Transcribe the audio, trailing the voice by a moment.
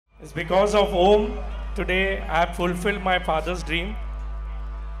It's because of Om today I have fulfilled my father's dream,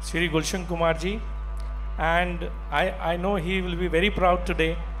 Sri Gulshan Kumar ji, and I know he will be very proud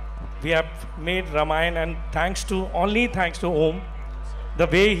today. We have made Ramayana, and thanks to Om, the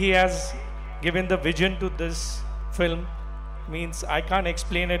way he has given the vision to this film means I can't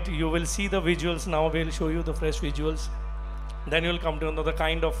explain it. You will see the visuals now. We'll show you the fresh visuals. Then you'll come to know the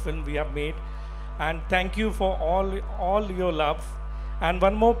kind of film we have made. And thank you for all your love. And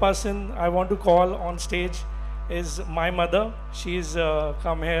one more person I want to call on stage is my mother. She's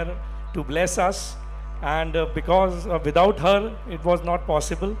come here to bless us. And because without her, it was not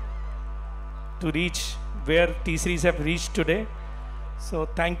possible to reach where T-Series have reached today. So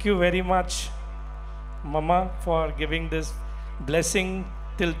thank you very much, Mama, for giving this blessing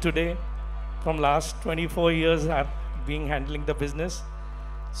till today. From last 24 years I've been handling the business.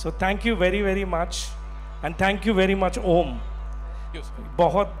 So thank you very, very much. And thank you very much, Om.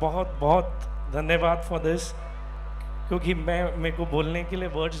 बहुत बहुत बहुत धन्यवाद for this. क्योंकि मेरे को बोलने के लिए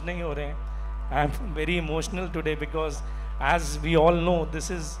words नहीं हो रहे हैं. I'm very emotional today because as we all know, this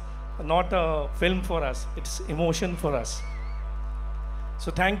is not a film for us. It's emotion for us.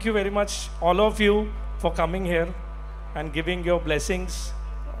 So thank you very much, all of you, for coming here and giving your blessings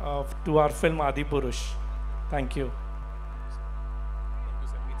to our film Adipurush. Thank you.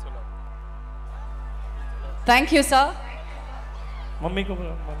 Thank you, sir. Mummy को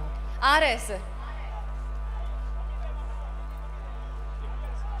आ रहे हैं sir.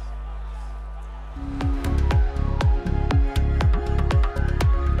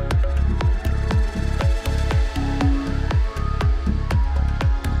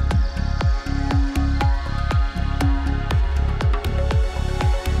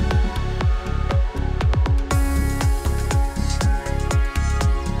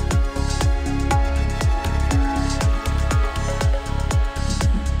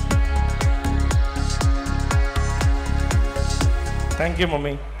 Thank you,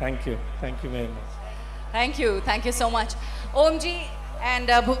 Mummy. Thank you. Thank you very much. Thank you. Thank you so much. Om ji and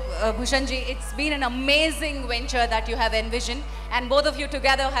Bhushan ji, it's been an amazing venture that you have envisioned. And both of you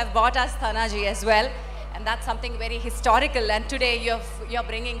together have brought us Thana ji as well. And that's something very historical. And today you're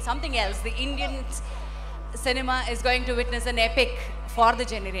bringing something else. The Indian cinema is going to witness an epic for the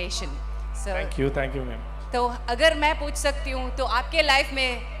generation. So, thank you, ma'am. तो अगर मैं पूछ सकती हूँ तो आपके life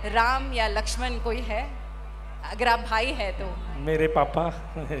में राम या लक्ष्मण कोई है? अगर आप भाई है तो मेरे पापा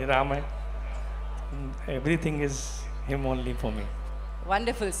राम है. Everything is him only for me.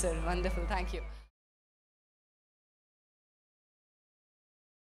 Wonderful, sir. Wonderful. Thank you.